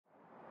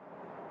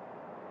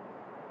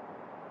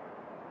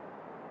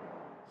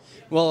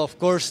Well, of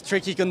course,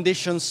 tricky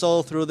conditions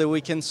all through the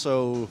weekend,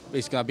 so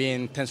it's going to be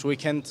an intense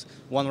weekend.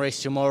 One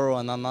race tomorrow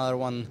and another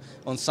one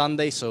on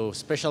Sunday, so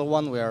special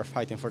one. We are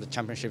fighting for the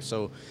championship,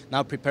 so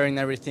now preparing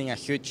everything, a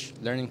huge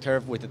learning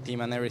curve with the team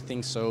and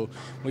everything. So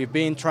we've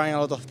been trying a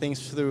lot of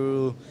things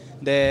through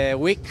the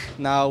week.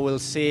 Now we'll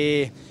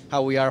see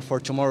how we are for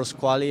tomorrow's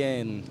quali,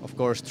 and of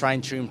course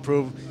trying to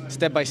improve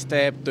step by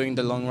step, doing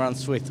the long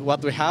runs with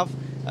what we have.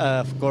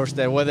 Of course,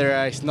 the weather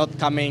is not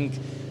coming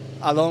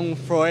along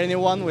for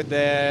anyone with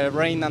the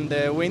rain and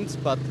the winds,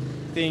 but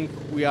I think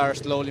we are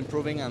slowly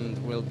improving and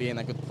we'll be in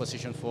a good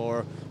position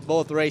for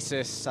both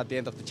races at the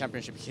end of the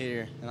championship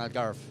here in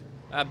Algarve.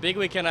 A big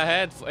weekend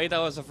ahead, 8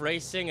 hours of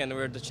racing, and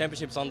the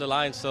championship's on the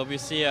line. So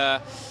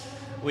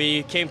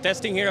we came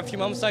testing here a few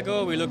months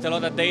ago. We looked a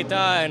lot at data,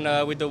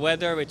 and with the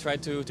weather, we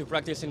tried to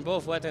practice in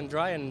both wet and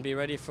dry and be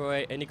ready for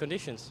any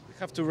conditions. We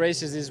have 2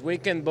 races this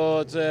weekend,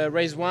 but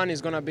race 1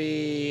 is going to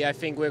be, I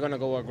think we're going to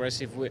go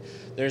aggressive.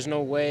 There's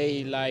no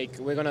way, like,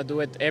 we're going to do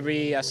it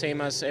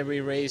same as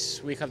every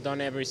race we have done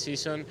every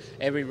season,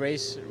 every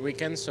race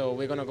weekend, so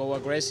we're going to go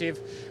aggressive.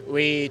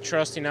 I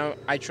trust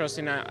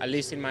at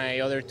least in my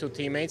other 2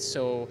 teammates,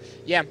 so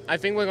yeah, I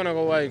think we're going to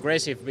go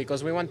aggressive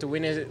because we want to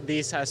win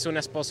this as soon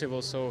as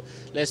possible, so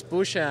let's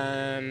push,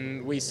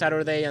 and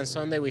Saturday and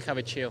Sunday we have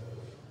a chill.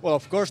 Well,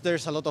 of course,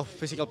 there's a lot of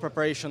physical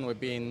preparation. We've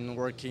been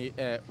working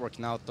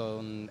out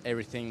on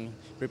everything,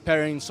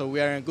 preparing, so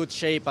we are in good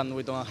shape and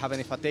we don't have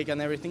any fatigue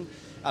and everything.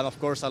 And of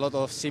course, a lot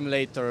of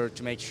simulator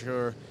to make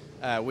sure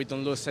we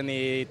don't lose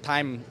any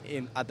time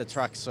at the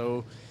track.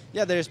 So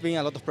yeah, there's been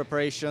a lot of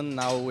preparation.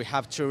 Now we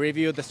have to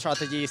review the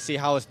strategy, see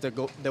how is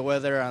the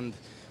weather, and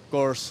of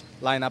course,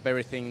 line up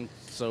everything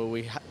so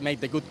we make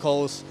the good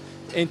calls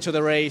into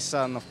the race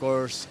and of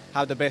course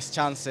have the best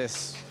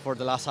chances for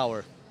the last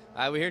hour.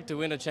 We're here to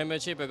win a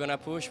championship. We're going to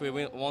push. We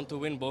want to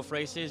win both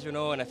races, you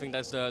know, and I think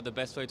that's the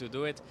best way to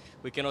do it.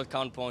 We cannot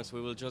count points. We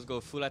will just go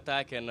full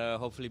attack and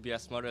hopefully be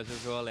as smart as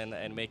usual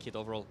and make it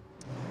overall.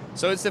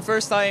 So it's the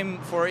first time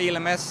for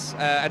ELMS,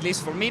 at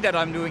least for me, that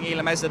I'm doing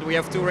ELMS, that we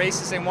have 2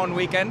 races in one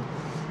weekend.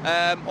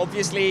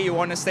 Obviously, you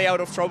want to stay out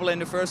of trouble in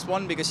the first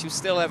one because you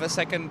still have a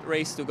second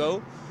race to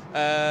go.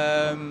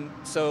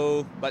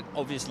 But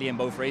obviously in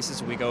both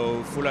races we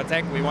go full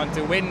attack. We want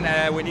to win.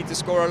 We need to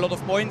score a lot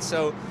of points,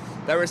 so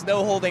there is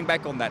no holding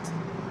back on that.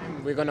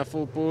 We're gonna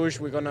full push.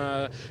 We're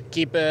gonna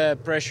keep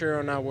pressure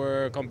on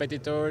our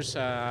competitors.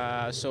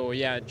 So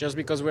yeah, just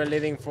because we're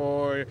leading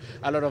for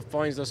a lot of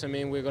points doesn't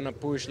mean we're gonna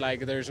push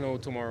like there's no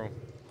tomorrow.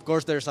 Of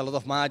course, there's a lot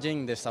of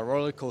managing, there's a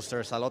roller coaster,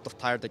 there's a lot of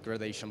tire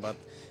degradation, but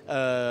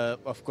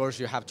of course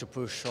you have to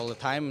push all the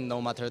time,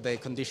 no matter the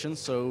conditions,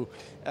 so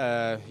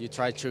you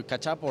try to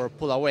catch up or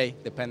pull away,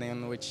 depending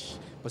on which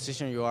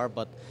position you are.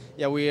 But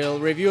yeah, we'll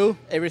review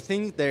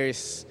everything. There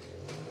is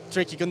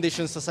tricky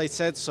conditions, as I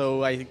said,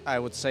 so I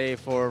would say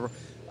for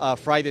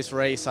Friday's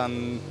race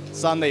and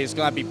Sunday is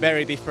going to be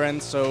very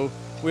different, so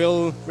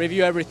we'll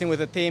review everything with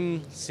the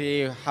team,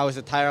 see how is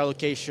the tire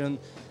allocation,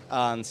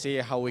 and see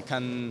how we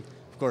can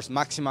of course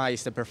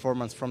maximize the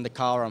performance from the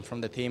car and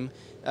from the team,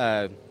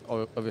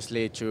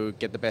 obviously to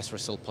get the best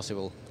result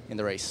possible in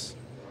the race.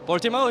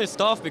 Portimão is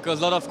tough because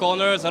a lot of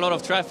corners, a lot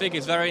of traffic.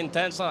 It's very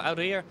intense out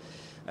here,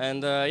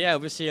 and yeah,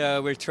 obviously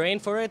we're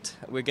trained for it.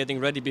 We're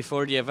getting ready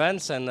before the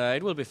events, and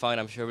it will be fine.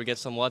 I'm sure we get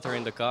some water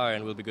in the car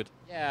and we'll be good.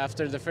 Yeah,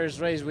 after the first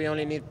race we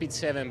only need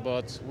P7,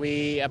 but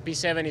a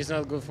P7 is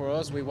not good for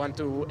us. We want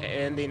to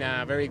end in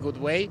a very good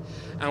way,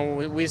 and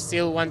we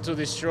still want to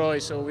destroy,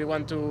 so we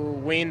want to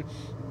win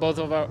both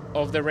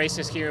of the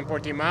races here in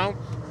Portimão.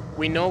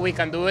 We know we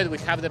can do it, we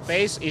have the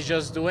pace, it's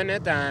just doing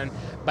it, and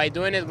by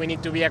doing it we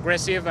need to be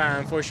aggressive,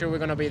 and for sure we're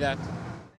going to be that.